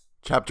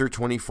Chapter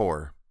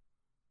 24.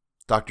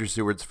 Dr.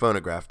 Seward's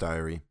Phonograph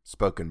Diary,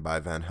 spoken by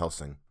Van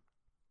Helsing.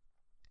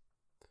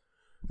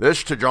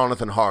 This to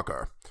Jonathan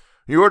Harker.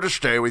 You are to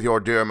stay with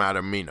your dear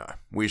Madam Mina.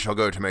 We shall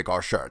go to make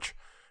our search,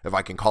 if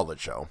I can call it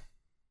so.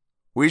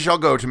 We shall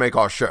go to make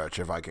our search,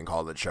 if I can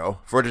call it so,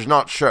 for it is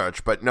not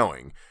search but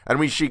knowing, and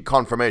we seek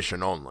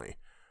confirmation only.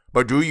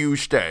 But do you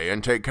stay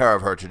and take care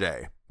of her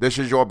today. This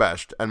is your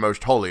best and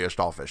most holiest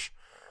office.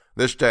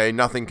 This day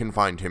nothing can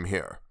find him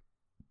here.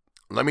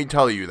 Let me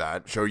tell you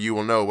that, so you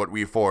will know what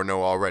we four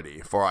know already,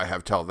 for I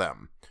have tell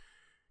them.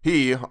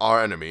 He,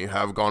 our enemy,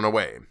 have gone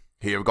away.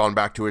 He have gone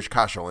back to his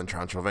castle in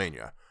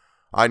Transylvania.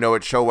 I know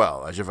it so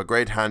well, as if a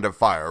great hand of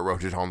fire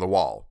wrote it on the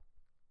wall.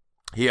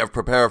 He have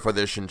prepared for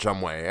this in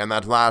some way, and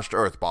that last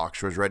earth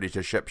box was ready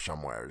to ship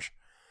somewheres.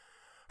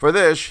 For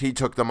this he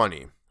took the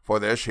money. For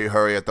this he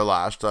hurry at the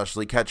last,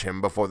 lestly catch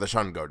him before the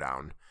sun go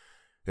down.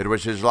 It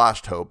was his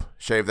last hope,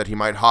 save that he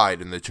might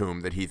hide in the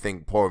tomb that he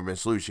think poor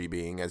Miss Lucy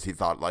being, as he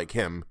thought like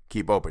him,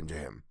 keep open to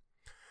him.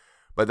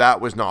 But that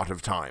was not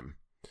of time.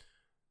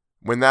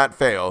 When that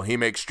fail, he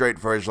makes straight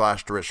for his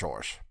last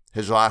resource,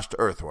 his last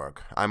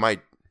earthwork, I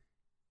might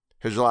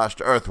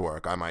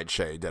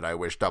say, did I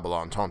wish double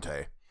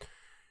entente.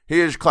 He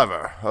is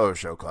clever, oh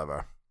so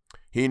clever.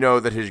 He know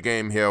that his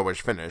game here was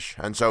finished,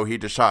 and so he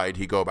decide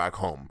he go back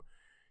home.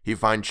 He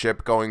find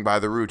ship going by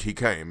the route he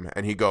came,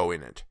 and he go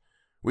in it.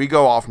 We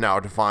go off now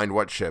to find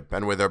what ship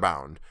and whither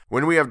bound.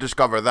 When we have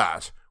discovered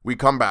that, we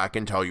come back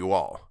and tell you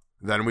all.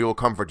 Then we will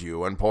comfort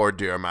you and poor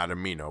dear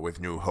Madam Mina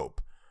with new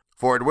hope.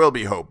 For it will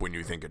be hope when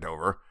you think it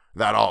over,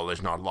 that all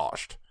is not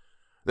lost.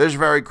 This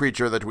very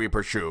creature that we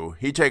pursue,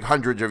 he take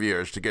hundreds of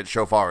years to get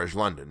so far as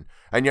London,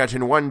 and yet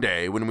in one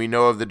day, when we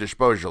know of the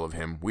disposal of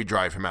him, we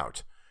drive him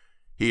out.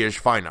 He is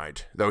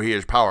finite, though he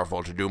is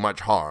powerful to do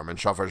much harm, and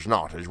suffers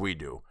not as we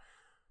do.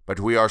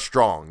 But we are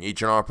strong,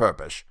 each in our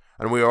purpose,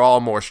 and we are all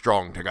more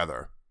strong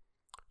together.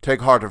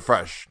 Take heart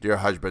afresh, dear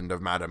husband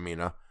of Madam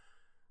Mina.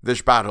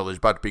 This battle is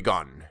but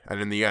begun, and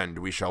in the end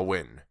we shall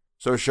win,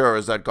 so sure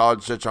as that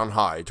God sits on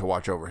high to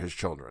watch over his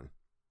children.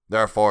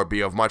 Therefore be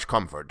of much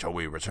comfort till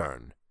we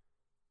return.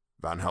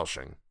 Van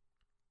Helsing.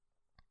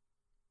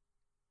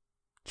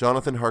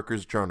 Jonathan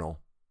Harker's Journal,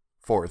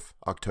 4th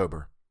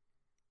October.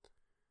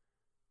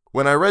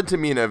 When I read to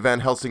Mina Van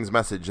Helsing's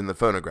message in the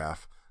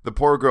phonograph, the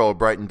poor girl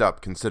brightened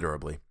up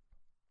considerably.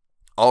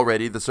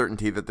 Already the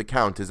certainty that the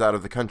Count is out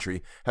of the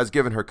country has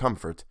given her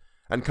comfort,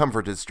 and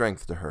comfort is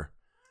strength to her.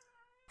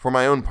 For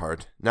my own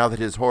part, now that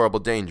his horrible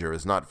danger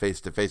is not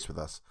face to face with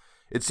us,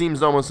 it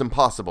seems almost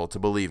impossible to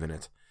believe in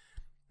it.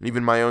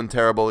 Even my own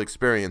terrible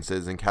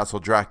experiences in Castle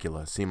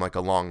Dracula seem like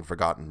a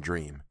long-forgotten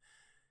dream.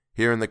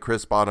 Here in the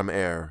crisp autumn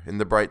air, in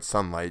the bright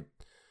sunlight,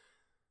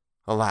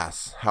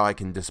 alas, how I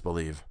can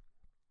disbelieve.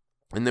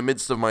 In the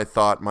midst of my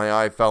thought, my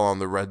eye fell on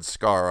the red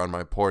scar on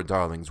my poor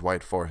darling's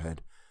white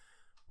forehead.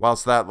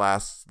 Whilst that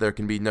lasts, there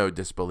can be no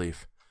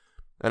disbelief,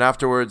 and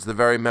afterwards the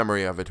very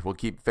memory of it will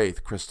keep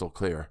faith crystal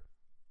clear.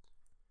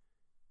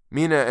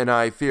 Mina and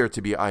I fear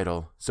to be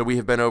idle, so we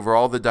have been over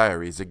all the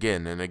diaries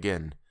again and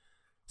again.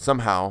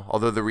 Somehow,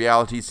 although the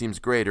reality seems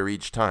greater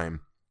each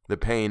time, the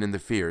pain and the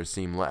fear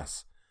seem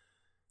less.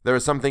 There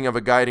is something of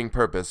a guiding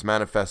purpose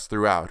manifest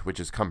throughout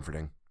which is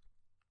comforting.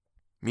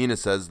 Mina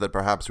says that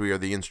perhaps we are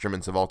the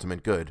instruments of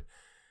ultimate good.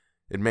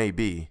 It may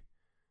be.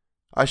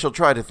 I shall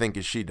try to think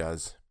as she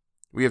does.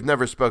 We have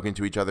never spoken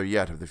to each other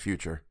yet of the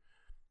future.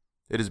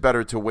 It is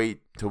better to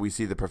wait till we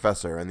see the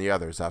professor and the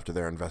others after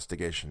their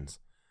investigations.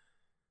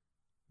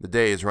 The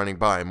day is running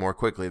by more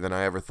quickly than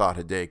I ever thought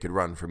a day could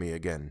run for me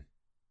again.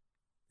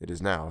 It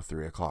is now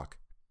 3 o'clock.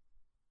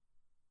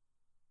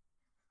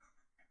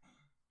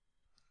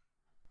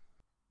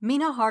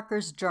 Mina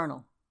Harker's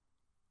Journal,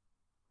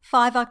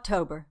 5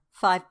 October,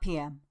 5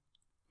 p.m.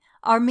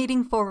 Our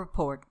meeting for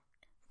report.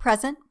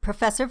 Present,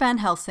 Professor Van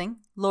Helsing,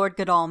 Lord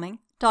Godalming,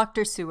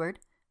 Dr. Seward,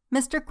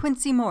 Mr.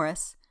 Quincy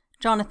Morris,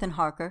 Jonathan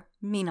Harker,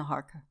 Mina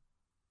Harker.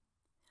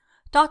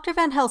 Dr.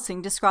 Van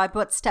Helsing described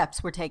what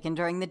steps were taken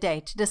during the day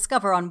to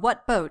discover on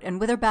what boat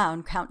and whither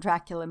bound Count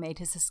Dracula made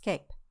his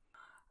escape.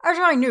 As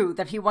I knew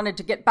that he wanted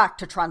to get back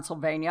to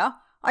Transylvania,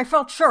 I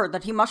felt sure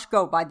that he must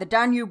go by the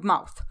Danube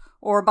mouth,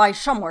 or by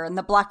somewhere in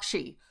the Black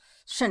Sea,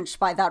 since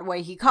by that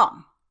way he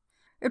come.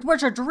 It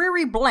was a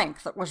dreary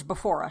blank that was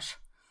before us,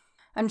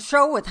 and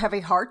so with heavy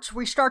hearts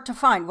we start to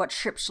find what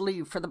ships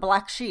leave for the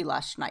Black Sea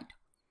last night.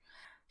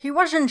 He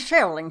was in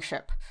sailing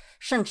ship,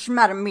 since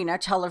Madam Mina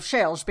tell of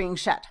sails being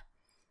set.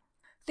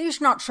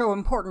 These not so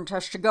important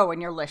as to go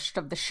in your list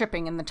of the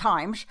shipping in the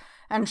Times,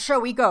 and so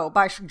we go,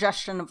 by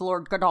suggestion of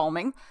Lord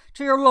Godalming,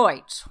 to your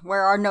Lloyd's,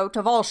 where are note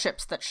of all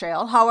ships that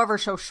sail, however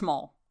so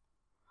small.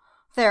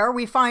 There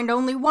we find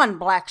only one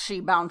Black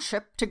Sea-bound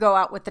ship to go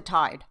out with the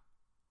tide.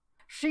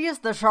 She is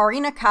the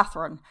Tsarina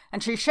Catherine,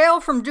 and she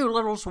sailed from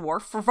Doolittle's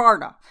wharf for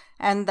Varna,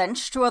 and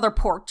thence to other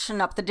ports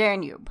and up the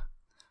Danube.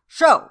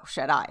 So,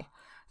 said I,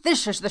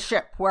 this is the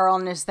ship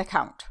whereon is the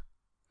Count.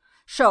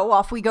 So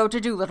off we go to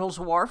Doolittle's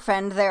wharf,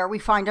 and there we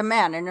find a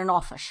man in an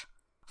office.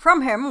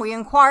 From him we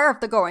inquire of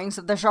the goings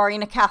of the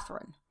Tsarina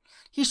Catherine.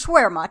 He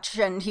swear much,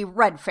 and he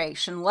red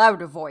face and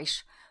loud of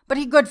voice, but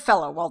he good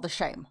fellow all the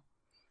same.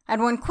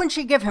 And when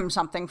Quincy give him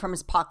something from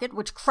his pocket,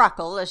 which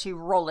crackle as he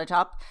roll it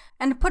up,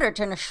 and put it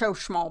in a show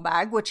small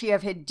bag, which he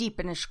have hid deep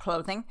in his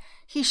clothing,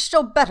 he's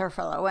still better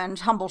fellow and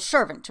humble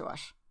servant to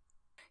us.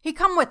 He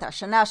come with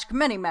us and ask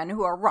many men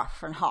who are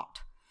rough and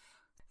hot.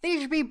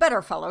 These be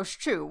better fellows,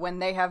 too, when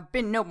they have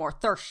been no more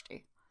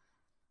thirsty.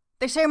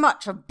 They say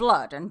much of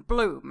blood and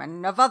bloom,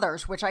 and of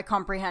others which I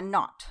comprehend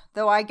not,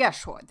 though I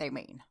guess what they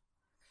mean.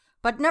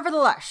 But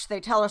nevertheless they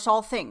tell us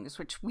all things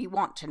which we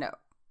want to know.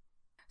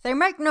 They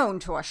make known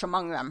to us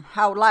among them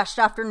how last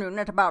afternoon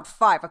at about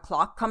 5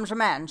 o'clock comes a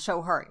man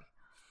so hurry.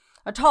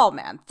 A tall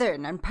man,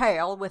 thin and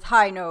pale, with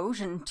high nose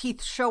and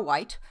teeth so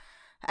white,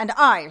 and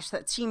eyes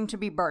that seem to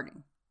be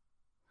burning.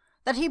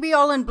 That he be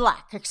all in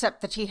black,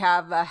 except that he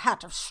have a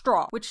hat of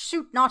straw, which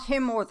suit not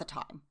him or the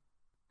time.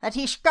 That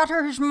he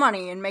scatter his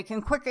money in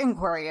making quick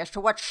inquiry as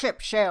to what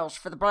ship sails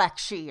for the Black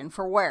Sea and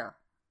for where.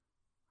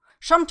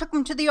 Some took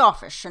him to the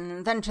office,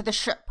 and then to the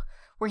ship,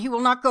 where he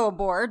will not go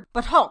aboard,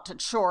 but halt at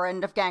shore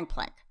end of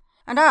gangplank,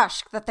 and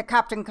ask that the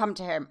captain come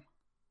to him.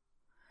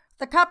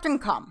 The captain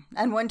come,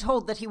 and when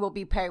told that he will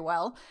be pay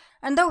well,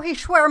 and though he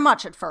swear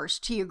much at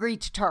first, he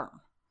agreed to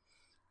term.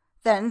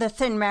 Then the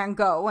thin man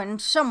go,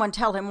 and someone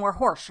tell him where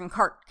horse and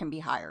cart can be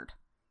hired.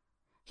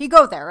 He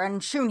go there,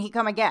 and soon he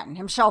come again,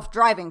 himself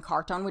driving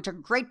cart on which a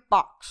great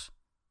box.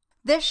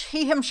 This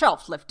he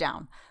himself lift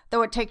down,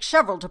 though it takes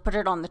several to put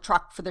it on the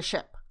truck for the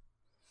ship.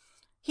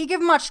 He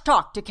give much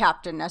talk to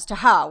captain as to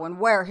how and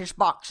where his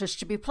box is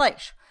to be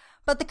placed,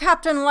 but the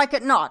captain like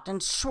it not,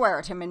 and swear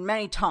at him in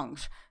many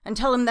tongues, and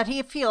tell him that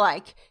if he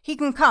like, he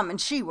can come and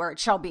see where it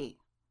shall be.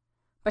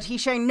 But he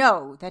say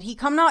no, that he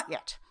come not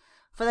yet,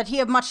 for that he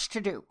have much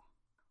to do.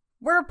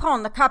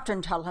 Whereupon the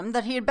captain tell him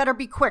that he had better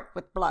be quick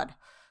with blood,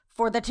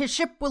 for that his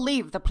ship will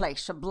leave the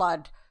place of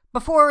blood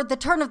before the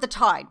turn of the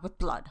tide with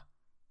blood.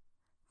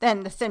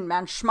 Then the thin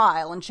man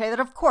smile and say that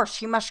of course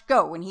he must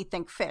go when he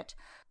think fit,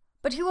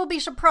 but he will be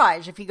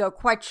surprised if he go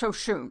quite so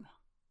soon.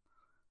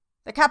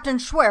 The captain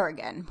swear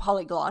again,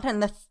 polyglot,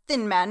 and the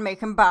thin man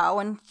make him bow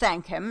and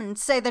thank him, and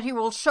say that he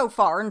will so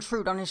far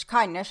intrude on his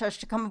kindness as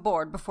to come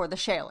aboard before the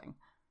sailing.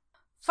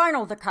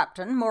 Final the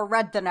captain, more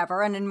red than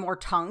ever and in more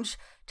tongues,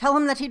 tell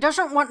him that he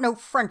doesn't want no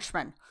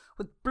Frenchmen,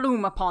 with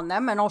bloom upon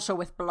them and also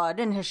with blood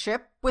in his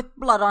ship, with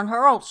blood on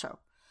her also.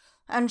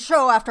 And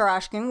so, after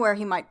asking where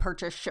he might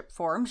purchase ship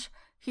forms,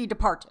 he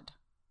departed.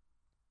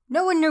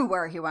 No one knew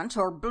where he went,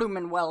 or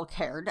bloomin' well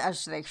cared,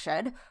 as they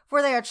said,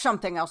 for they had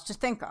something else to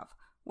think of,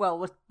 well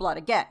with blood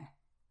again.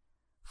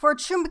 For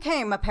it soon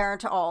became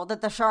apparent to all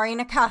that the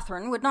Tsarina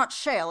Catherine would not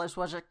sail as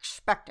was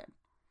expected.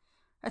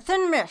 A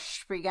thin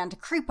mist began to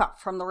creep up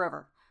from the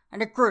river,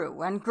 and it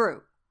grew and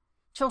grew,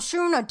 till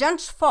soon a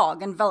dense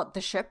fog enveloped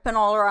the ship and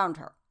all around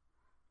her.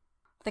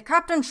 The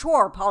captain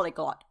swore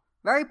polyglot,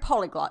 very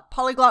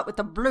polyglot with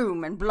the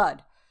bloom and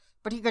blood,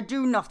 but he could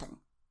do nothing.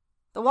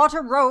 The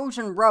water rose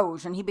and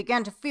rose, and he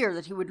began to fear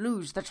that he would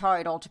lose the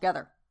tide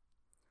altogether.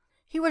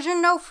 He was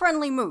in no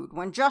friendly mood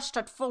when just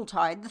at full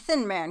tide the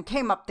thin man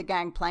came up the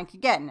gangplank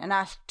again and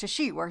asked to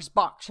see where his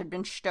box had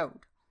been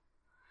stowed.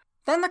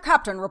 Then the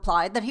captain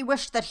replied that he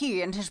wished that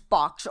he and his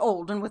box,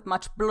 old and with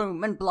much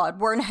bloom and blood,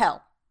 were in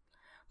hell.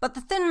 But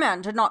the thin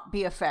man did not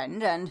be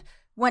offended, and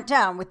went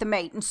down with the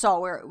mate and saw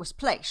where it was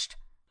placed,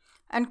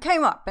 and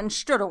came up and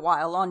stood a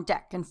while on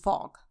deck in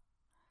fog.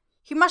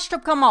 He must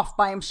have come off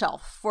by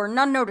himself, for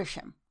none noticed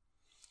him.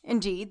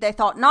 Indeed, they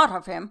thought not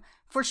of him,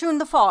 for soon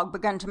the fog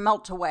began to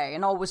melt away,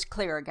 and all was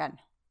clear again.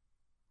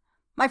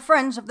 My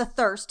friends of the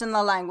thirst and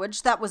the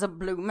language that was of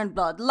bloom and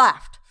blood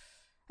laughed,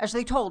 as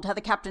they told how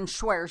the captain's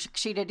swears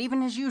exceeded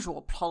even his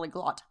usual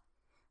polyglot,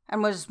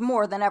 and was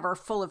more than ever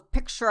full of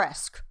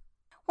picturesque.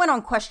 When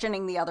on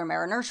questioning the other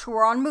mariners who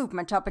were on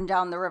movement up and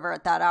down the river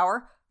at that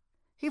hour,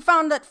 he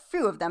found that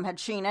few of them had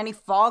seen any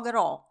fog at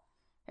all,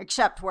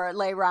 except where it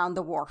lay round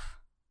the wharf.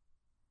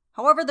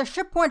 However, the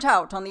ship went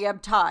out on the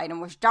ebb tide,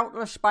 and was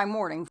doubtless by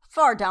morning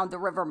far down the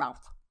river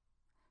mouth.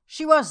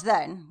 She was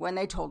then, when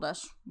they told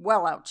us,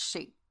 well out to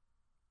sea.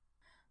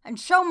 And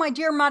so, my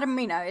dear Madam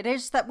Mina, it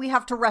is that we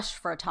have to rest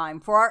for a time,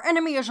 for our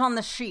enemy is on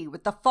the sea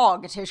with the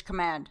fog at his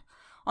command,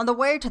 on the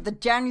way to the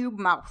Danube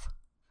mouth.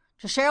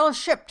 To sail a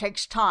ship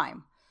takes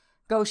time,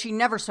 go she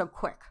never so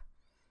quick,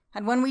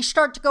 and when we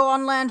start to go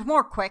on land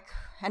more quick,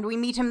 and we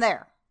meet him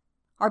there,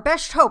 our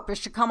best hope is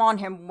to come on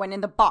him when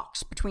in the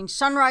box between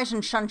sunrise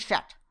and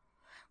sunset,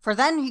 for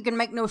then he can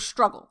make no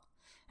struggle,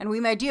 and we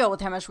may deal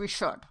with him as we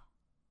should.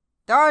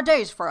 There are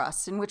days for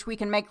us in which we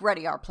can make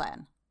ready our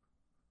plan.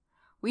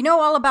 We know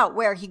all about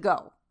where he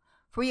go,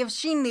 for we have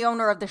seen the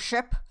owner of the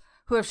ship,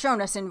 who have shown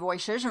us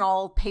invoices and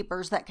all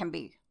papers that can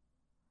be.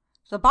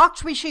 The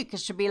box we seek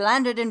is to be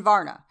landed in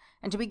Varna,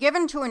 and to be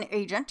given to an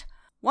agent,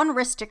 one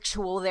Ristix,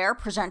 who will there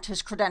present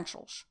his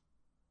credentials.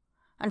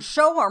 And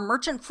so our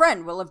merchant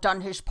friend will have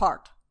done his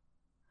part.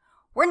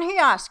 When he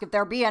asks if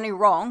there be any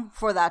wrong,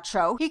 for that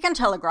so, he can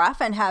telegraph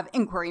and have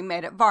inquiry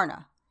made at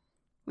Varna.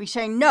 We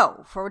say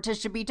no, for what is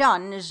to be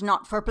done is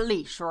not for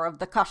police or of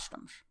the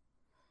customs.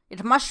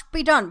 It must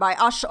be done by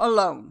us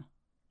alone,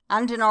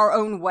 and in our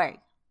own way.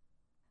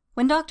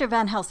 When Dr.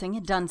 Van Helsing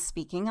had done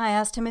speaking, I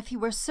asked him if he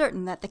were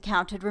certain that the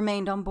Count had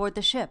remained on board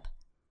the ship.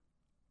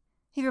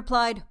 He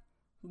replied,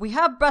 "We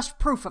have best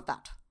proof of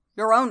that.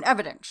 Your own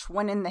evidence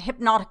when in the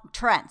hypnotic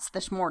trance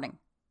this morning."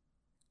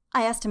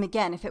 I asked him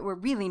again if it were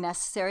really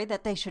necessary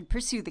that they should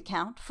pursue the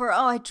Count, for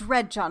I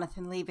dread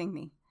Jonathan leaving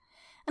me,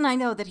 and I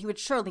know that he would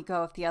surely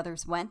go if the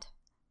others went.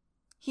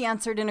 He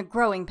answered in a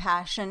growing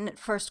passion, at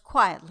first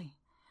quietly.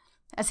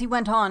 As he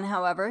went on,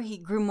 however, he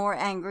grew more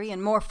angry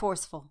and more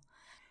forceful,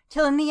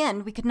 till in the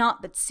end we could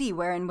not but see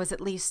wherein was at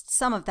least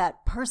some of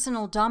that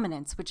personal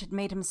dominance which had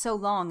made him so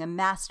long a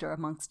master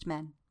amongst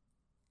men.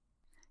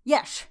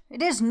 "Yes,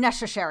 it is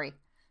necessary.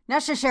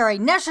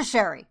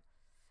 Necessary!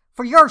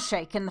 For your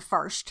sake in the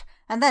first,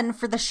 and then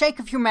for the sake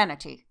of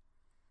humanity.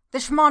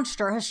 This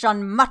monster has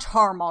done much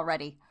harm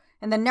already,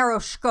 in the narrow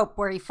scope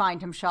where he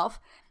find himself,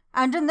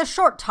 and in the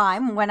short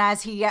time when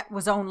as he yet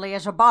was only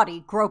as a body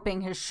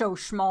groping his so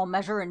small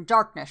measure in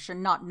darkness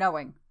and not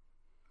knowing.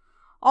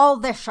 All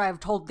this I have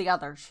told the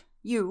others.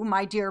 You,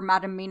 my dear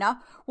Madam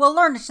Mina, will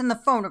learn it in the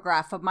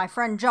phonograph of my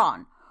friend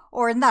John,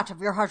 or in that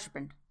of your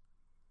husband.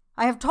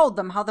 I have told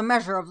them how the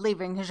measure of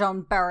leaving his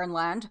own barren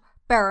land,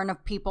 barren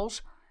of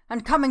peoples,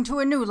 and coming to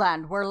a new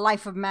land where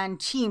life of man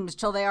teems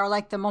till they are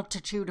like the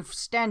multitude of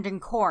standing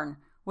corn,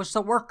 was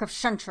the work of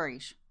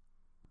centuries.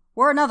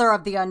 Were another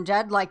of the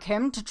undead like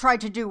him to try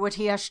to do what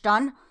he has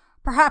done,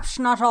 perhaps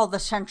not all the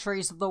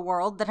centuries of the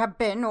world that have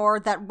been or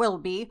that will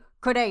be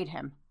could aid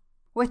him.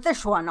 With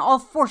this one, all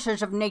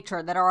forces of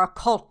nature that are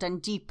occult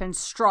and deep and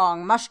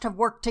strong must have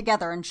worked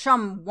together in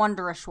some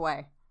wondrous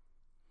way.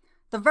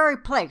 The very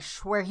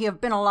place where he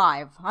have been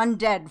alive,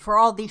 undead for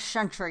all these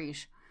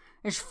centuries,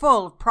 is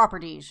full of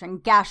properties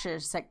and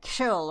gases that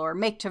kill or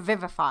make to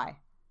vivify.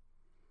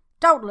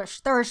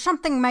 Doubtless there is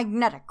something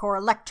magnetic or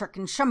electric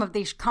in some of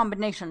these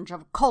combinations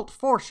of occult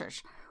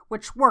forces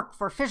which work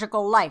for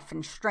physical life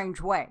in strange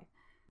way,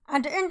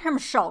 and in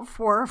himself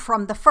were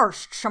from the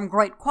first some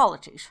great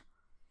qualities.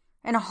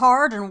 In a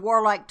hard and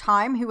warlike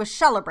time he was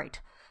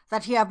celebrate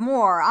that he have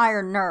more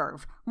iron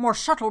nerve, more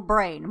subtle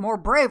brain, more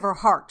braver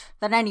heart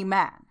than any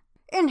man.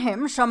 In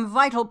him some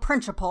vital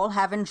principle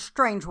have in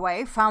strange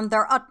way found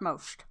their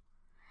utmost.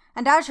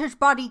 And as his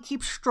body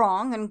keeps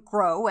strong and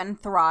grow and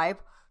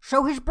thrive,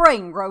 so his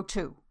brain grow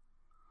too.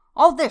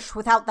 All this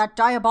without that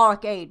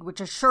diabolic aid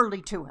which is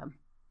surely to him.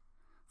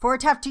 For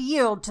it have to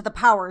yield to the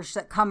powers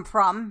that come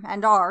from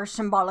and are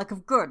symbolic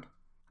of good.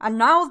 And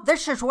now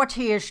this is what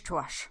he is to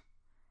us.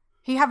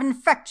 He have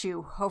infect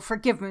you, oh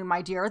forgive me,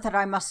 my dear, that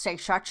I must say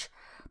such,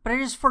 but it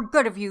is for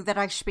good of you that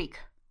I speak.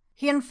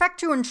 He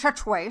infect you in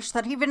such ways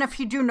that even if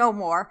he do no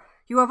more,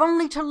 you have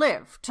only to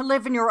live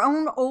in your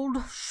own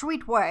old,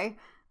 sweet way,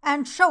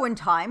 and so in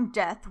time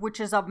death, which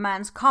is of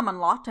man's common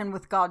lot and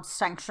with God's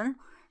sanction,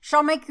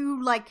 shall make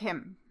you like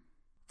him.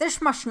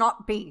 This must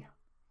not be.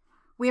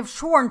 We have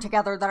sworn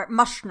together that it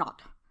must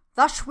not.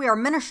 Thus we are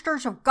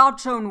ministers of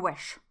God's own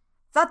wish,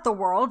 that the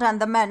world and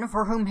the men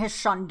for whom his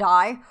Son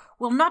die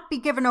will not be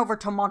given over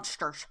to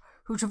monsters,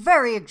 whose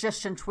very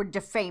existence would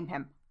defame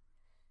him.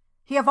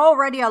 He have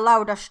already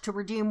allowed us to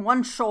redeem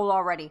one soul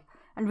already,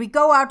 and we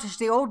go out as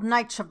the old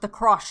knights of the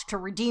cross to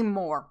redeem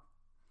more.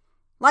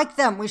 Like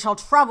them we shall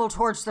travel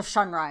towards the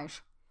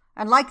sunrise,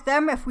 and like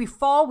them if we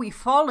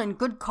fall in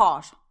good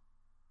cause."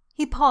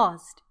 He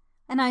paused,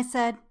 and I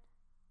said,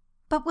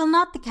 "But will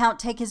not the Count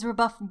take his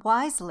rebuff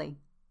wisely?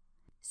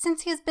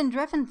 Since he has been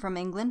driven from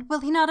England, will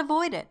he not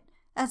avoid it,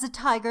 as a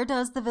tiger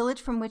does the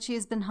village from which he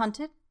has been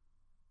hunted?"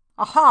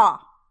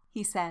 "Aha!"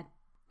 he said.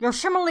 "Your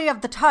simile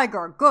of the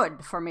tiger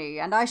good for me,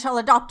 and I shall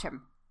adopt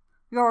him.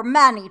 Your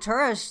man-eater,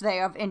 as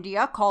they of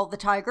India call the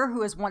tiger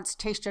who has once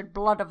tasted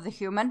blood of the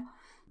human,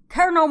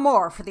 care no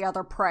more for the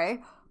other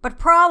prey, but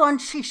prowl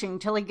unceasing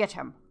till he get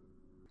him.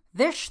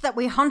 This that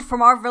we hunt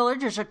from our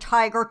village is a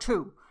tiger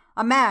too,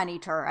 a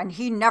man-eater, and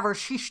he never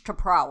ceased to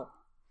prowl.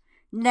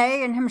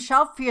 Nay, in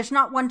himself he is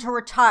not one to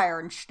retire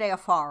and stay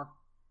afar.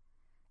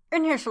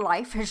 In his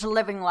life, his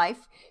living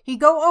life, he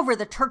go over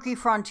the Turkey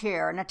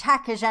frontier and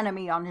attack his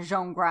enemy on his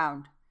own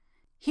ground.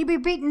 He be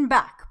beaten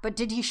back, but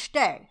did he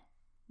stay?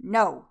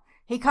 No,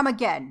 he come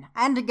again,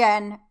 and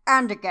again,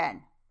 and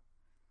again.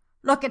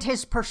 Look at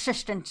his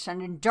persistence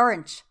and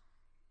endurance.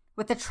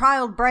 With the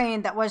trialed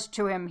brain that was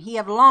to him, he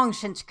have long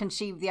since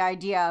conceived the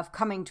idea of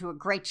coming to a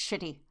great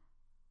city.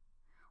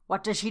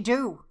 What does he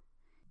do?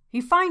 He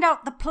find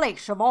out the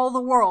place of all the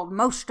world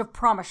most of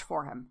promise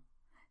for him.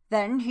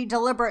 Then he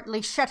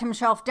deliberately set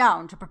himself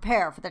down to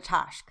prepare for the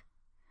task.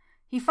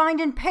 He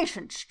find in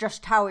patience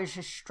just how is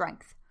his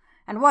strength,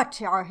 and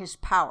what are his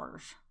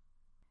powers.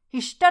 He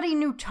study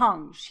new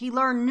tongues, he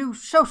learn new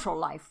social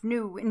life,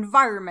 new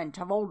environment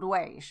of old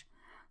ways,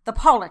 the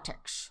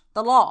politics,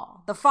 the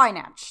law, the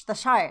finance, the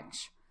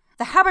science,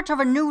 the habit of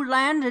a new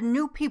land and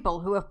new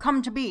people who have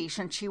come to be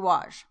since he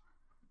was.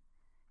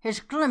 His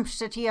glimpse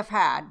that he have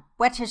had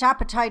whet his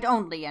appetite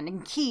only and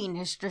enkeen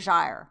his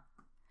desire.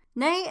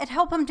 Nay, it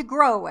help him to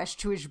grow as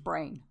to his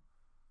brain.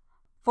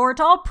 For it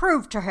all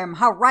proved to him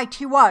how right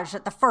he was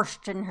at the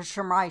first in his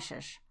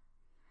surmises.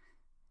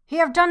 He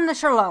have done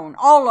this alone,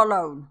 all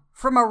alone,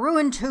 from a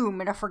ruined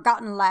tomb in a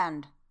forgotten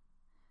land.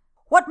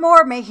 What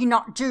more may he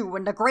not do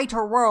when the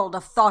greater world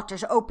of thought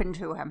is open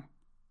to him?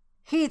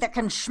 He that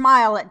can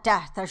smile at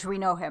death as we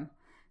know him,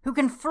 who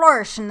can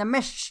flourish in the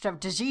midst of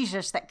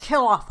diseases that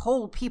kill off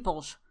whole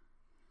peoples.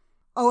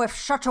 Oh, if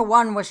such a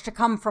one was to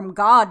come from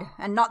God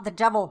and not the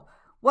devil,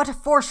 what a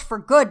force for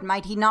good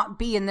might he not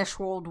be in this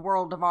old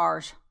world of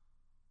ours?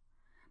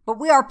 But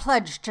we are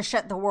pledged to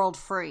set the world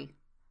free.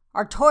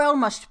 Our toil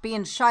must be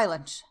in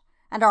silence,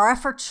 and our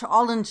efforts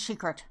all in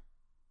secret.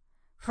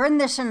 For in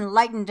this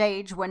enlightened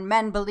age, when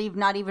men believe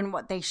not even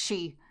what they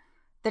see,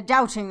 the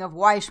doubting of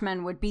wise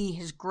men would be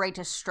his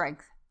greatest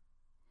strength.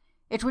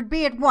 It would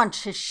be at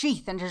once his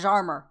sheath and his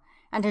armor,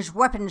 and his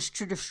weapons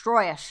to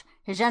destroy us,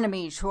 his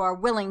enemies who are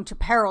willing to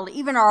peril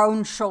even our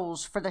own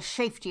souls for the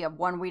safety of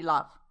one we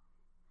love.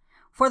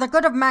 For the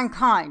good of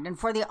mankind, and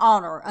for the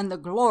honor and the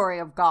glory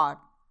of God.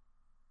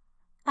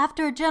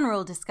 After a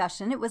general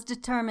discussion, it was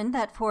determined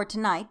that for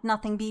tonight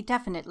nothing be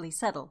definitely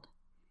settled.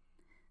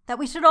 That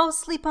we should all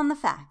sleep on the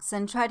facts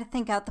and try to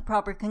think out the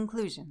proper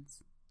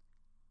conclusions.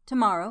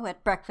 Tomorrow,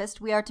 at breakfast,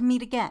 we are to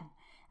meet again,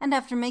 and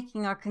after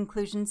making our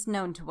conclusions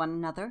known to one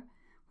another,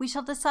 we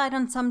shall decide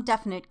on some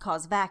definite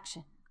cause of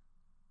action.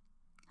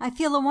 I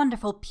feel a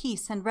wonderful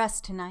peace and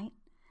rest tonight,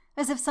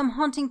 as if some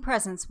haunting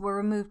presence were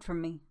removed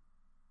from me.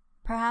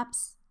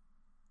 Perhaps.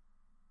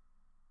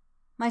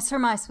 My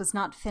surmise was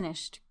not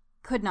finished,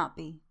 could not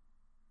be,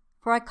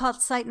 for I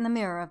caught sight in the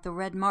mirror of the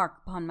red mark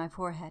upon my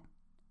forehead,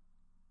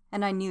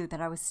 and I knew that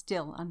I was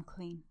still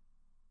unclean.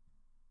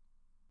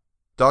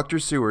 Dr.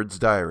 Seward's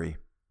Diary,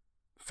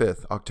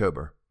 5th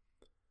October.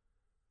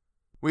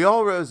 We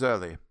all rose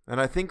early,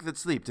 and I think that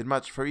sleep did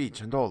much for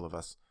each and all of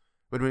us.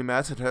 When we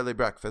met at early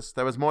breakfast,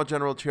 there was more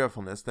general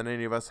cheerfulness than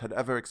any of us had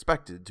ever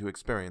expected to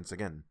experience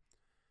again.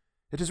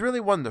 It is really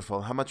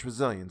wonderful how much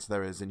resilience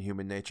there is in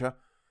human nature.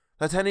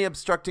 Let any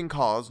obstructing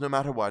cause, no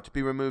matter what,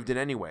 be removed in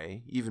any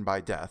way, even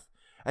by death,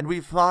 and we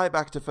fly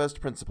back to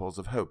first principles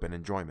of hope and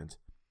enjoyment.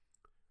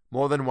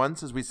 More than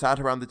once, as we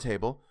sat around the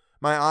table,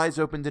 my eyes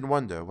opened in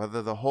wonder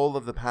whether the whole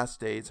of the past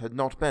days had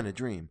not been a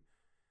dream.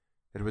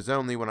 It was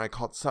only when I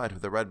caught sight of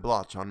the red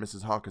blotch on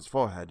Mrs. Harker's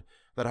forehead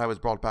that I was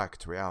brought back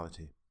to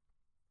reality.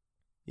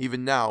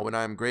 Even now, when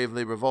I am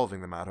gravely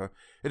revolving the matter,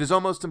 it is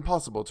almost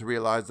impossible to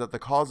realize that the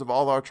cause of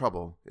all our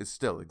trouble is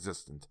still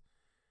existent.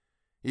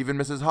 Even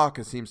Mrs.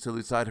 Harker seems to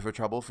lose sight of her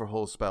trouble for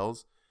whole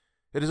spells.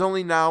 It is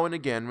only now and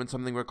again when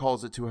something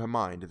recalls it to her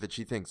mind that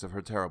she thinks of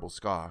her terrible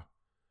scar.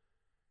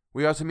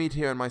 We are to meet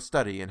here in my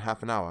study in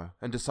half an hour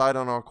and decide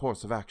on our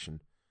course of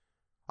action.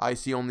 I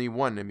see only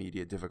one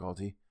immediate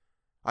difficulty.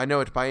 I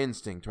know it by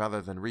instinct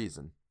rather than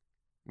reason.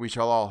 We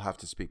shall all have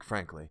to speak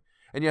frankly,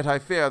 and yet I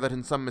fear that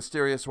in some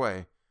mysterious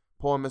way,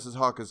 poor Mrs.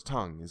 Harker's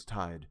tongue is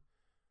tied.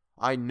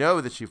 I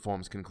know that she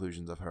forms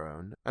conclusions of her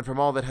own, and from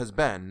all that has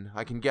been,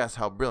 I can guess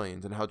how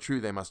brilliant and how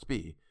true they must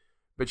be,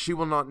 but she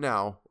will not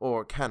now,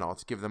 or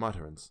cannot, give them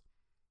utterance.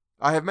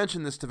 I have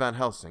mentioned this to Van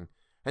Helsing,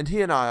 and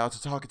he and I are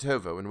to talk it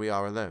over when we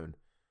are alone.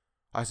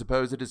 I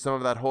suppose it is some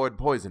of that horrid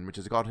poison which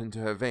has got into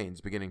her veins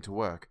beginning to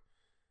work.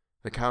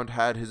 The Count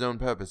had his own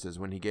purposes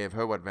when he gave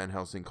her what Van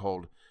Helsing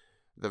called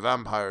the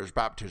vampire's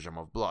baptism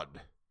of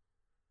blood.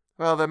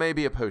 Well, there may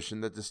be a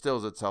potion that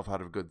distills itself out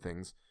of good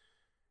things.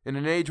 In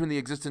an age when the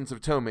existence of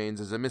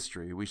ptomaines is a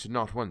mystery, we should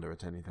not wonder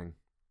at anything.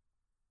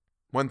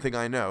 One thing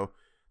I know,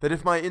 that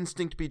if my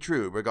instinct be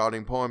true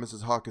regarding poor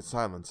Mrs. Harker's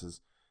silences,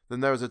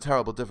 then there is a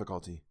terrible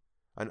difficulty,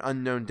 an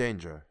unknown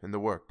danger in the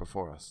work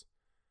before us.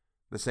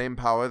 The same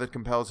power that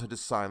compels her to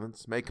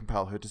silence may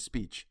compel her to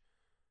speech.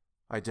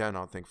 I dare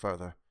not think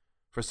further,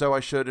 for so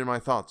I should in my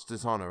thoughts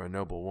dishonor a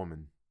noble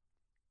woman.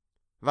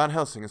 Van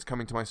Helsing is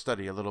coming to my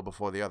study a little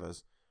before the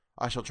others.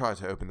 I shall try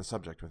to open the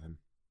subject with him.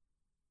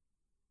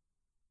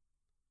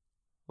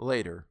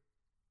 Later.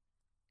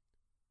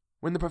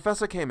 When the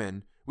professor came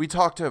in, we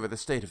talked over the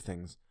state of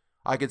things.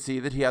 I could see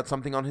that he had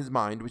something on his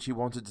mind which he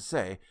wanted to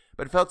say,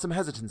 but felt some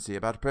hesitancy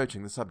about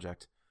approaching the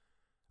subject.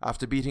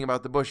 After beating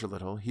about the bush a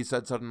little, he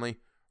said suddenly,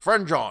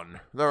 "Friend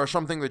John, there is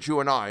something that you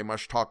and I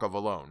must talk of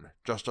alone,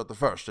 just at the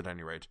first at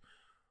any rate.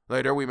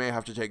 Later we may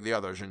have to take the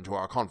others into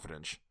our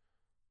confidence."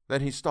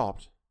 Then he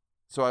stopped,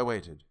 so I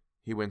waited.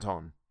 He went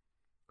on.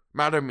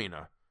 "Madam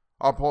Mina,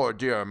 our poor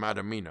dear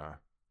Madam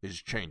Mina,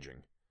 is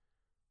changing."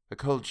 A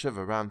cold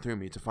shiver ran through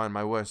me to find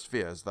my worst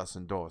fears thus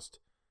endorsed.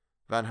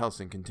 Van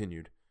Helsing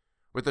continued,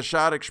 "With the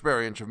sad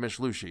experience of Miss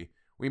Lucy,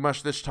 we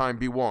must this time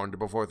be warned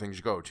before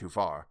things go too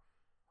far.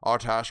 Our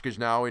task is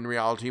now in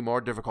reality more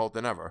difficult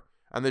than ever,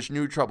 and this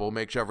new trouble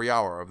makes every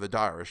hour of the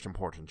direst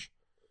importance.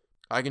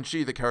 I can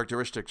see the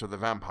characteristics of the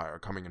vampire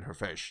coming in her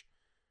face.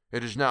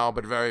 It is now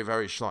but very,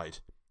 very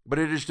slight, but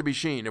it is to be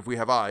seen if we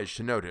have eyes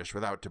to notice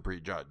without to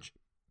prejudge.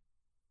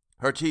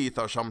 Her teeth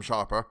are some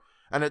sharper,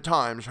 and at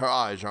times her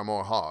eyes are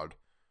more hard,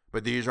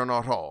 but these are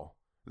not all.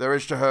 There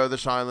is to her the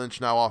silence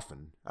now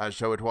often, as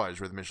so it was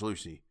with Miss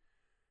Lucy.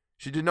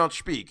 She did not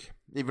speak,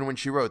 even when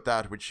she wrote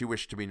that which she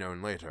wished to be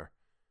known later.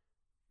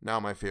 Now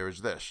my fear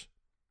is this.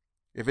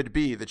 If it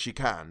be that she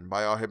can,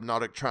 by our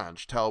hypnotic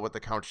trance, tell what the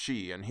Count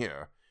see and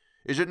hear,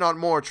 is it not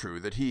more true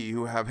that he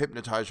who have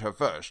hypnotized her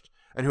first,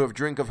 and who have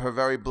drink of her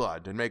very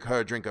blood, and make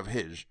her drink of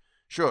his,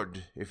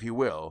 should, if he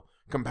will,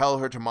 compel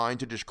her to mind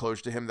to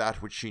disclose to him that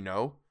which she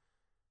know?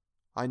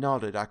 I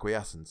nodded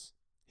acquiescence.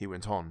 He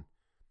went on.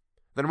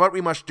 Then what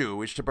we must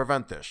do is to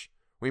prevent this.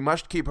 We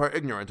must keep her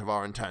ignorant of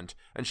our intent,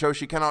 and show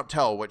she cannot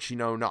tell what she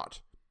know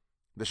not.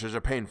 This is a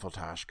painful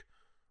task.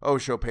 Oh,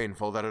 so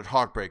painful that it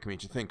heartbreak me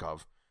to think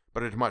of,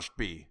 but it must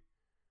be.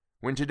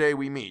 When today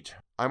we meet,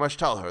 I must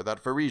tell her that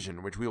for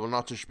reason which we will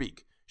not to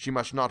speak, she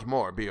must not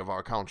more be of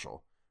our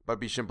counsel, but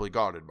be simply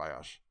guarded by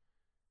us.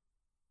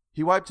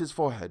 He wiped his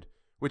forehead,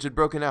 which had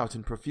broken out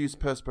in profuse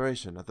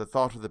perspiration at the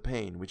thought of the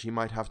pain which he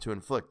might have to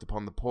inflict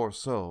upon the poor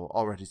soul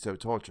already so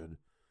tortured.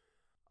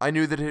 I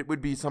knew that it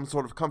would be some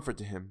sort of comfort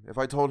to him if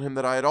I told him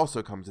that I had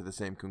also come to the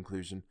same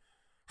conclusion,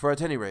 for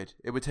at any rate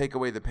it would take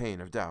away the pain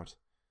of doubt.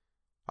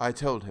 I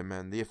told him,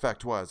 and the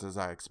effect was as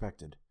I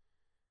expected.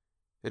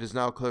 It is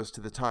now close to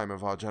the time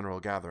of our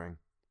general gathering.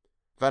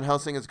 Van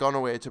Helsing has gone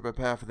away to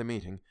prepare for the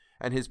meeting,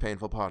 and his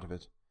painful part of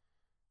it.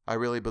 I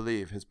really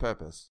believe his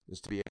purpose is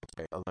to be able to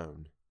stay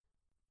alone.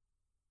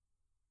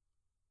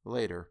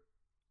 Later.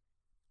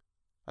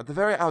 At the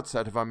very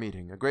outset of our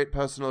meeting, a great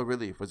personal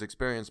relief was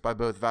experienced by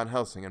both Van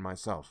Helsing and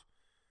myself.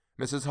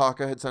 Mrs.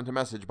 Harker had sent a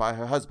message by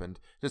her husband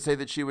to say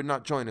that she would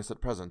not join us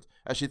at present,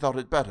 as she thought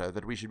it better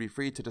that we should be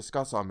free to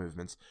discuss our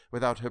movements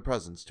without her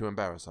presence to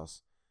embarrass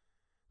us.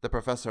 The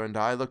professor and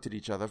I looked at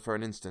each other for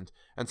an instant,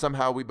 and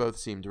somehow we both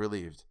seemed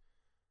relieved.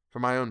 For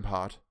my own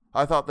part,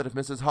 I thought that if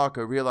Mrs.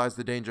 Harker realized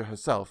the danger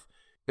herself,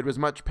 it was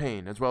much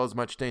pain as well as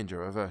much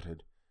danger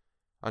averted.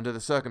 Under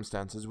the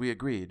circumstances, we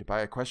agreed, by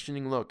a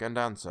questioning look and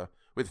answer,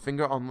 with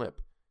finger on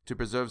lip, to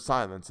preserve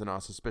silence in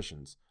our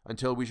suspicions,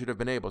 until we should have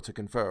been able to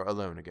confer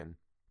alone again.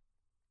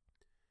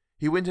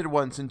 He went at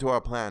once into our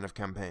plan of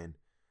campaign.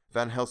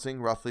 Van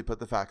Helsing roughly put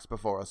the facts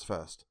before us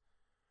first.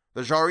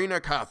 The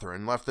Tsarina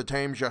Catherine left the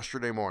Thames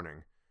yesterday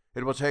morning.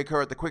 It will take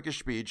her at the quickest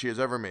speed she has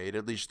ever made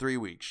at least 3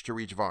 weeks to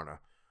reach Varna,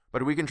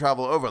 but we can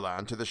travel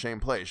overland to the same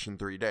place in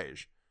 3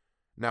 days.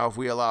 Now, if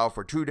we allow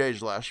for 2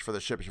 days less for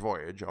the ship's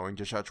voyage, owing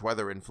to such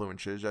weather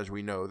influences as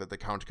we know that the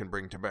Count can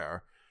bring to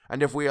bear,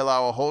 and if we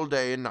allow a whole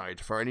day and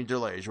night for any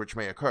delays which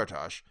may occur to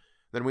us,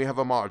 then we have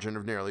a margin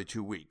of nearly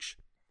 2 weeks.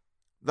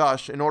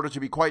 Thus, in order to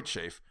be quite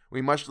safe,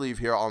 we must leave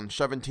here on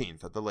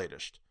 17th at the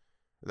latest.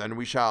 Then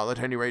we shall at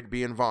any rate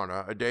be in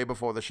Varna a day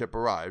before the ship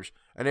arrives,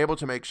 and able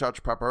to make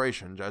such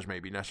preparations as may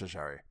be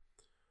necessary.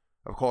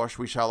 Of course,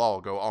 we shall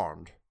all go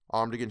armed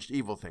against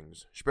evil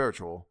things,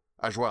 spiritual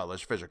as well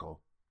as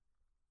physical.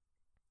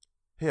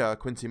 Here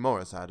Quincy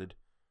Morris added,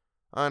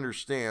 I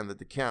understand that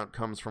the Count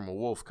comes from a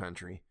wolf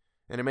country,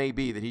 and it may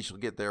be that he shall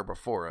get there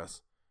before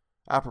us.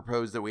 I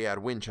propose that we add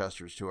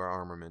Winchesters to our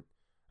armament.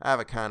 I have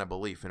a kind of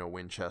belief in a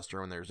Winchester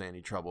when there's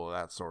any trouble of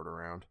that sort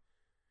around.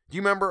 Do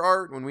you remember,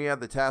 Art, when we had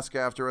the task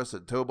after us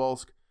at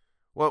Tobolsk?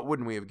 What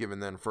wouldn't we have given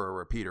then for a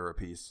repeater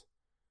apiece?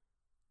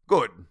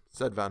 Good,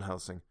 said Van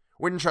Helsing.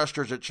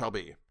 Winchesters it shall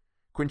be.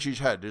 Quincy's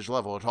head is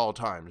level at all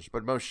times,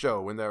 but most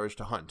so when there is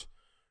to hunt.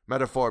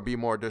 Metaphor be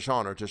more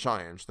dishonor to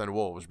science than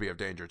wolves be of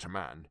danger to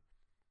man.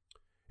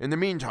 In the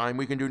meantime,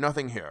 we can do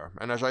nothing here,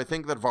 and as I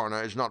think that Varna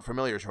is not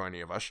familiar to any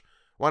of us,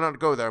 why not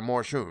go there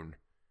more soon?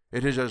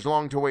 It is as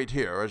long to wait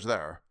here as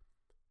there.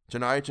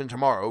 Tonight and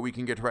tomorrow we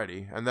can get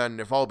ready, and then,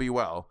 if all be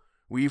well,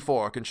 we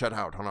 4 can set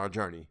out on our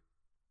journey.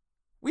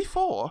 We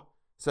 4?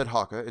 Said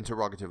Harker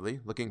interrogatively,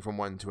 looking from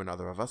one to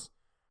another of us.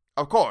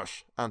 Of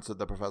course, answered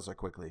the professor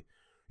quickly.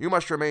 You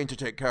must remain to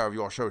take care of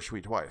your so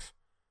sweet wife.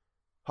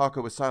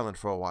 Harker was silent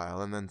for a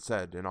while, and then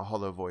said in a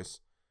hollow voice,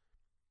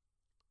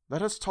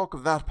 Let us talk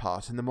of that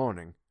part in the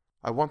morning.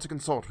 I want to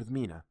consult with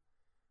Mina.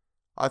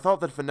 I thought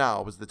that for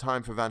now was the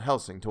time for Van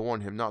Helsing to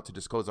warn him not to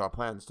disclose our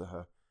plans to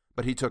her,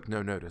 but he took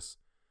no notice.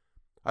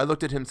 I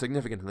looked at him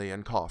significantly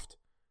and coughed.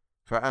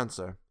 For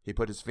answer, he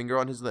put his finger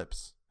on his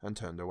lips and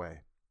turned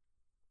away.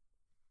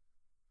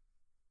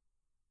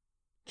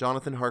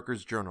 Jonathan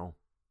Harker's Journal,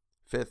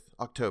 5th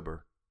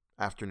October,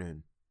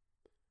 afternoon.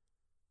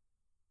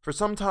 For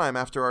some time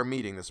after our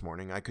meeting this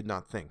morning, I could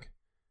not think.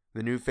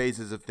 The new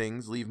phases of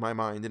things leave my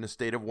mind in a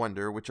state of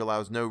wonder which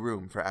allows no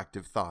room for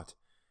active thought.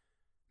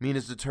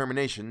 Mina's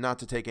determination not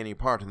to take any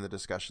part in the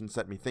discussion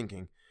set me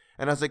thinking,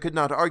 and as I could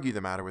not argue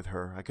the matter with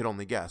her, I could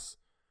only guess.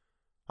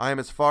 I am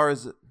as far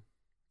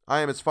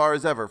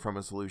as ever from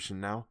a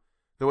solution now.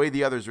 The way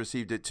the others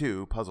received it,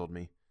 too, puzzled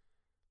me.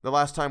 The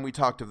last time we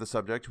talked of the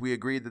subject, we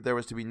agreed that there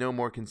was to be no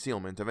more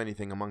concealment of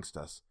anything amongst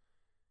us.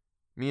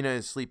 Mina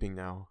is sleeping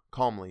now,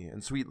 calmly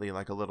and sweetly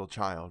like a little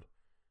child.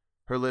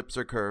 Her lips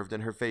are curved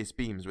and her face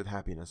beams with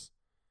happiness.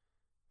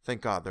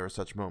 Thank God there are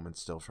such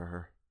moments still for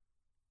her.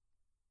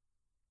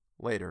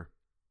 Later.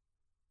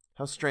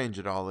 How strange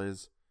it all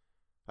is.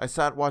 I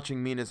sat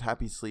watching Mina's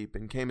happy sleep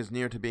and came as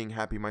near to being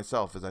happy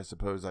myself as I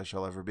suppose I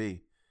shall ever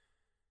be.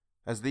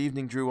 As the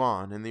evening drew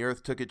on and the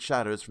earth took its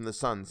shadows from the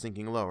sun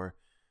sinking lower,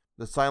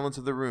 the silence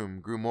of the room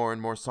grew more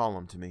and more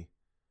solemn to me.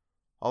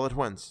 All at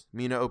once,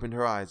 Mina opened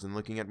her eyes and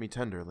looking at me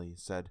tenderly,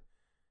 said,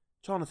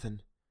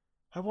 Jonathan,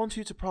 I want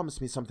you to promise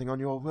me something on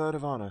your word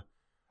of honor,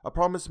 a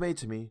promise made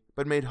to me,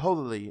 but made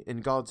holily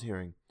in God's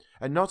hearing,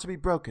 and not to be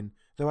broken,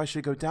 though I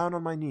should go down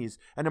on my knees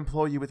and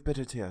implore you with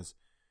bitter tears.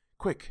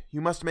 Quick, you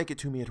must make it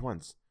to me at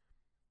once."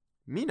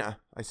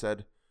 "Mina," I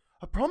said,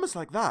 "a promise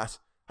like that?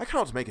 I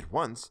cannot make it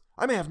once.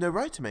 I may have no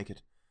right to make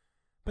it."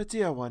 "But,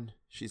 dear one,"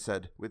 she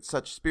said, with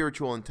such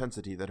spiritual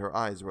intensity that her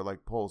eyes were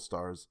like pole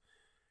stars,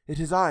 "it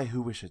is I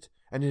who wish it,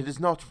 and it is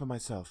not for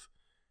myself.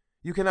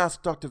 You can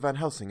ask Dr. Van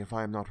Helsing if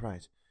I am not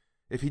right.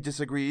 If he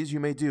disagrees, you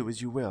may do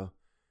as you will.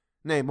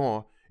 Nay,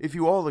 more, if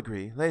you all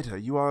agree, later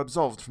you are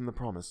absolved from the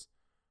promise."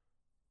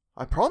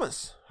 "I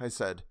promise," I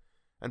said,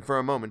 and for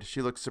a moment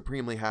she looked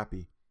supremely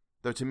happy,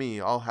 though to me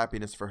all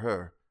happiness for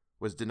her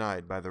was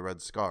denied by the red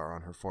scar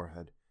on her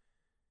forehead.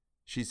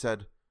 She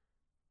said,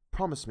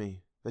 "Promise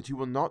me that you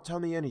will not tell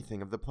me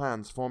anything of the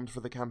plans formed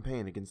for the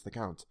campaign against the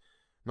Count,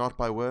 not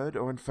by word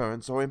or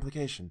inference or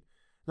implication,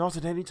 not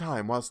at any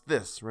time whilst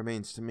this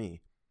remains to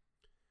me."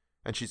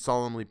 And she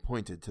solemnly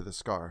pointed to the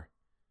scar.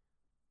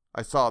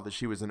 I saw that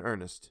she was in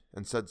earnest,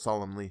 and said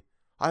solemnly,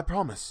 "I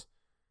promise.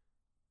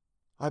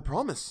 I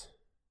promise."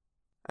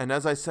 And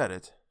as I said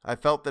it, I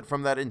felt that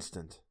from that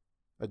instant,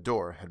 a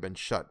door had been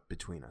shut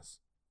between us.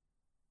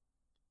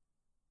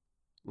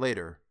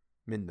 Later,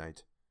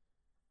 midnight.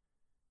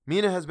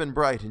 Mina has been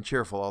bright and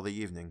cheerful all the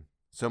evening,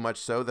 so much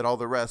so that all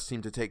the rest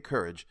seemed to take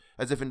courage,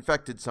 as if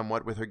infected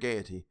somewhat with her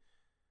gaiety.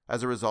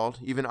 As a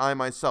result, even I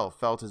myself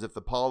felt as if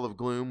the pall of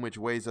gloom which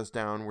weighs us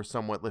down were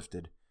somewhat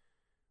lifted.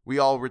 We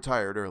all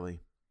retired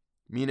early.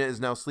 Mina is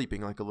now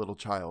sleeping like a little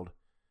child.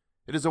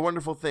 It is a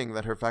wonderful thing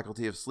that her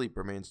faculty of sleep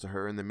remains to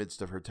her in the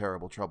midst of her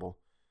terrible trouble.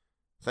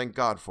 Thank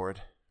God for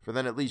it, for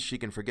then at least she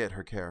can forget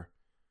her care.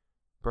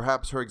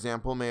 Perhaps her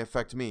example may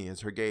affect me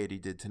as her gaiety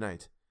did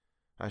tonight.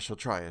 I shall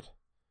try it.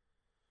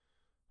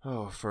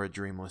 Oh, for a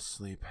dreamless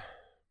sleep.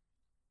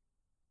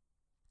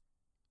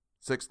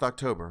 6th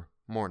October,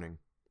 morning.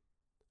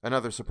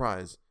 Another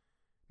surprise.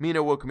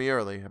 Mina woke me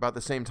early, about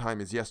the same time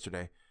as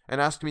yesterday,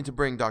 and asked me to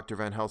bring Dr.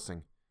 Van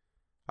Helsing.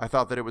 I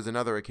thought that it was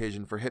another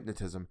occasion for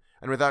hypnotism,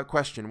 and without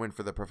question went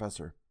for the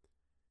professor.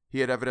 He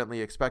had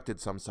evidently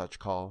expected some such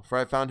call, for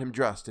I found him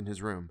dressed in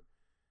his room.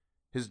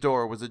 His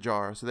door was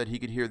ajar, so that he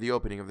could hear the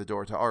opening of the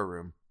door to our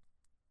room.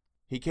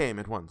 He came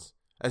at once.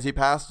 As he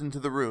passed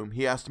into the room,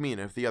 he asked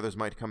Mina if the others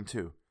might come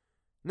too.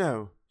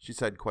 "No," she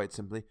said quite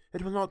simply,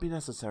 "it will not be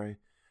necessary,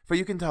 for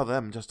you can tell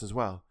them just as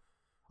well.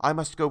 I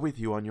must go with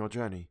you on your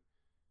journey."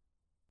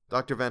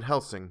 Dr. Van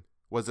Helsing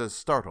was as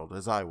startled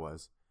as I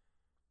was.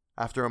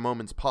 After a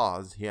moment's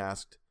pause, he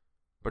asked,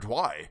 "But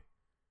why?"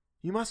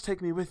 "You must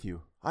take me with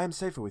you. I am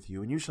safer with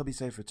you, and you shall be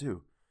safer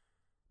too."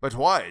 "But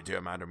why,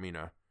 dear Madam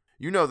Mina?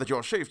 You know that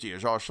your safety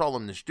is our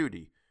solemnest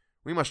duty.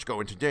 We must go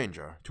into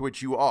danger, to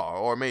which you are,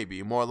 or may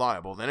be, more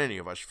liable than any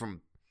of us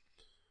from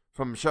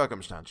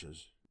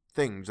circumstances,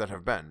 things that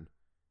have been."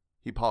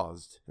 He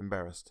paused,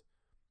 embarrassed.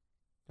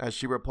 As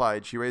she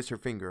replied, she raised her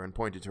finger and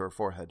pointed to her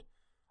forehead.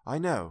 "I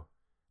know.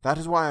 That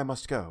is why I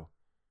must go.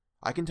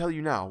 I can tell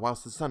you now,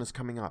 whilst the sun is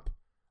coming up.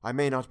 I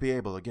may not be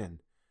able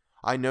again.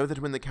 I know that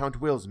when the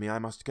Count wills me, I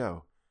must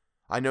go.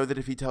 I know that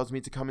if he tells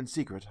me to come in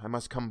secret, I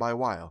must come by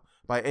wile,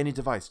 by any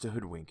device to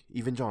hoodwink,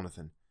 even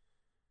Jonathan."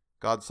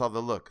 God saw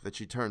the look that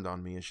she turned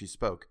on me as she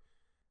spoke,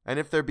 and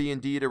if there be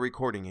indeed a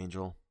recording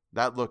angel,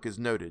 that look is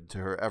noted to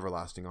her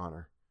everlasting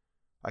honor.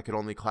 I could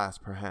only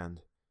clasp her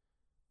hand.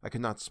 I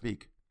could not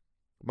speak.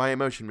 My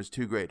emotion was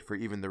too great for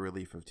even the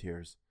relief of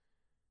tears.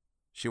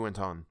 She went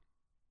on.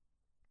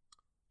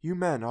 "You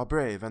men are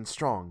brave and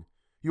strong.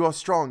 You are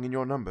strong in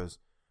your numbers,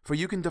 for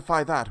you can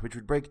defy that which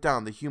would break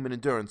down the human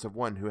endurance of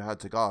one who had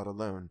to guard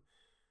alone.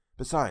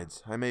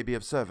 Besides, I may be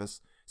of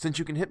service, since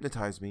you can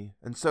hypnotize me,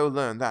 and so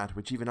learn that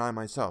which even I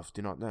myself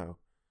do not know."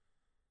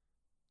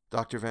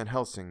 Dr. Van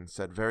Helsing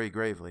said very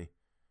gravely,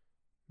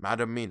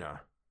 "Madam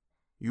Mina,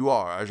 you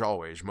are, as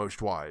always,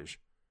 most wise.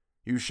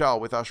 You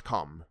shall with us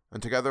come,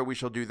 and together we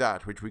shall do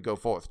that which we go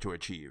forth to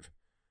achieve."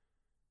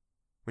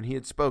 When he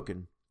had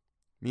spoken,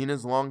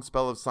 Mina's long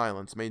spell of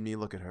silence made me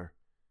look at her.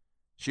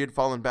 She had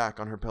fallen back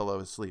on her pillow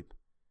asleep.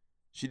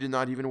 She did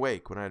not even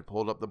wake when I had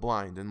pulled up the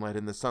blind and let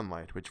in the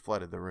sunlight which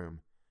flooded the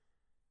room.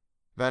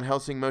 Van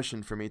Helsing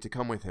motioned for me to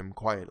come with him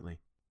quietly.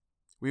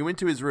 We went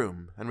to his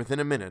room, and within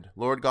a minute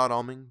Lord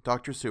Godalming,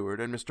 Dr. Seward,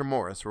 and Mr.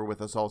 Morris were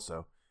with us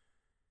also.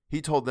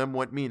 He told them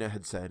what Mina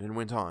had said, and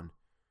went on.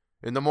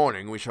 "In the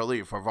morning we shall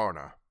leave for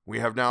Varna. We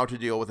have now to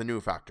deal with a new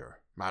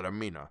factor, Madam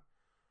Mina.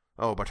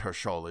 Oh, but her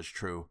soul is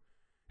true.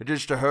 It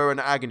is to her an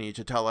agony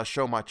to tell us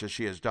so much as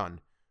she has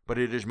done, but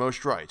it is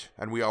most right,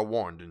 and we are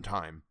warned in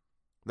time.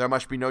 There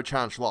must be no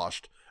chance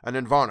lost, and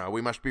in Varna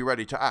we must be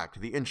ready to act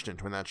the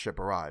instant when that ship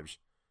arrives."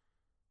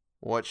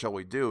 "What shall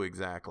we do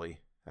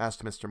exactly?"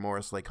 asked Mr.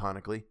 Morris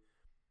laconically.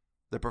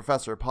 The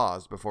professor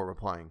paused before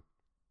replying.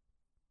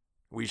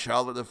 "We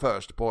shall at the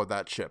first board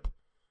that ship.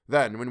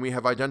 Then, when we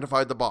have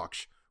identified the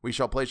box, we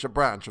shall place a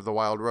branch of the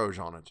wild rose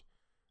on it.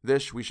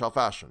 This we shall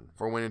fasten,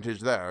 for when it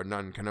is there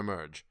none can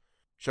emerge.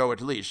 So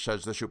at least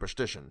says the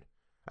superstition,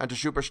 and to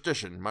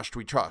superstition must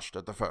we trust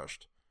at the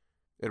first.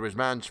 It was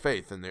man's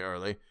faith in the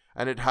early,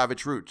 and it have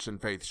its roots in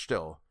faith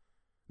still.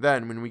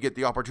 Then, when we get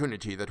the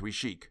opportunity that we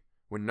seek,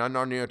 when none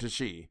are near to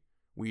see,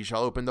 we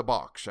shall open the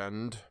box,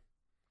 and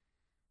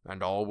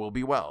all will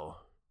be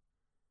well."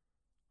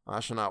 I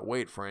shall not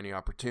wait for any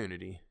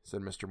opportunity,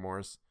 said Mr.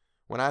 Morris.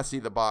 When I see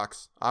the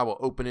box, I will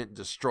open it and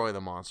destroy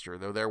the monster,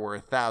 though there were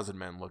 1,000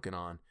 men looking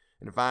on,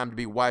 and if I am to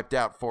be wiped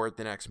out for it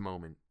the next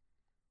moment.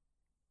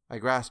 I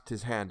grasped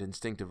his hand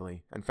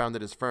instinctively, and found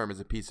it as firm as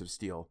a piece of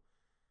steel.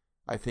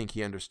 I think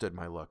he understood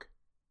my look.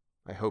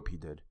 I hope he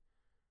did.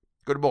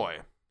 Good boy,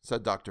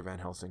 said Dr. Van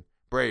Helsing.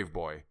 Brave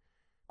boy.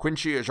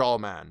 Quincy is all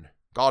man.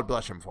 God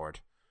bless him for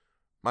it.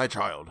 My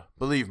child,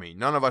 believe me,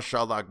 none of us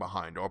shall lag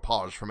behind, or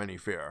pause from any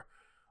fear.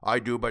 I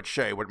do but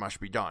say what must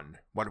be done,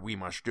 what we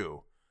must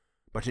do.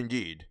 But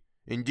indeed,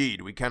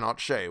 we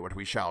cannot say what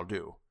we shall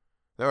do.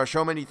 There are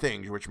so many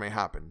things which may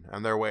happen,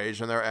 and their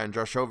ways and their ends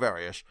are so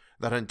various,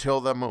 that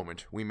until the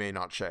moment we may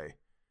not say.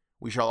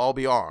 We shall all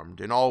be armed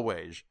in all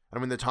ways,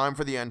 and when the time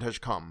for the end has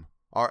come,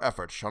 our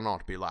efforts shall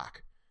not be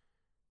lack.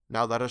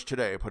 Now let us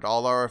today put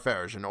all our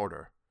affairs in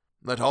order.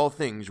 Let all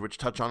things which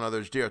touch on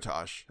others dear to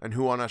us, and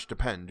who on us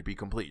depend, be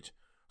complete,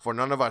 for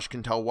none of us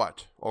can tell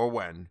what, or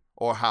when,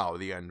 or how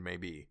the end may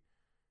be.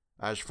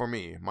 As for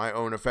me, my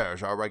own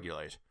affairs are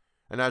regulate,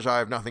 and as I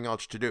have nothing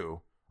else to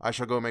do, I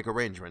shall go make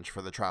arrangements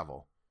for the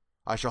travel.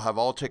 I shall have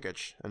all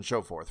tickets and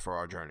so forth for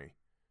our journey.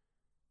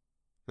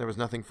 There was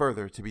nothing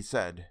further to be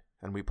said,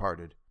 and we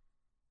parted.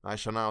 I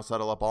shall now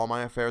settle up all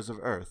my affairs of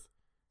earth,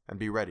 and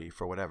be ready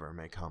for whatever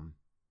may come.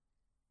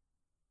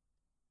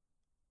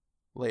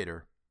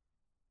 Later.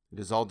 It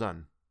is all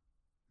done.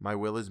 My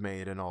will is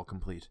made and all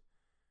complete.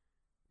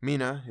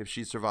 Mina, if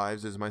she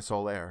survives, is my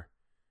sole heir.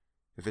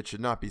 If it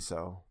should not be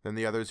so, then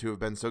the others who have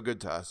been so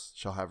good to us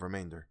shall have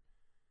remainder.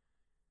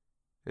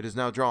 It is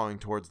now drawing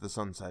towards the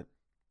sunset.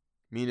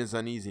 Mina's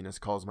uneasiness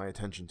calls my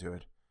attention to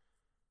it.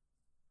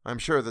 I am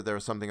sure that there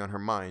is something on her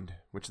mind,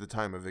 which the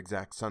time of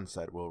exact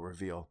sunset will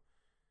reveal.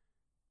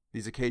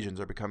 These occasions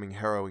are becoming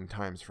harrowing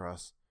times for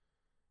us.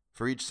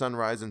 For each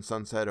sunrise and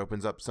sunset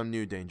opens up some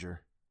new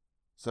danger,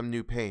 some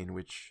new pain,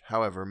 which,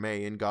 however,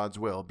 may, in God's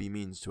will, be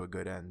means to a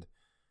good end.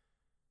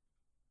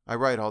 I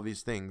write all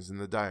these things in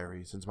the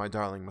diary, since my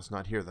darling must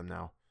not hear them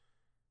now.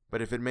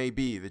 But if it may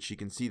be that she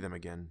can see them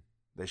again,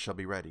 they shall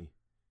be ready.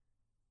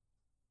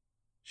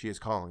 She is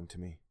calling to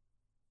me.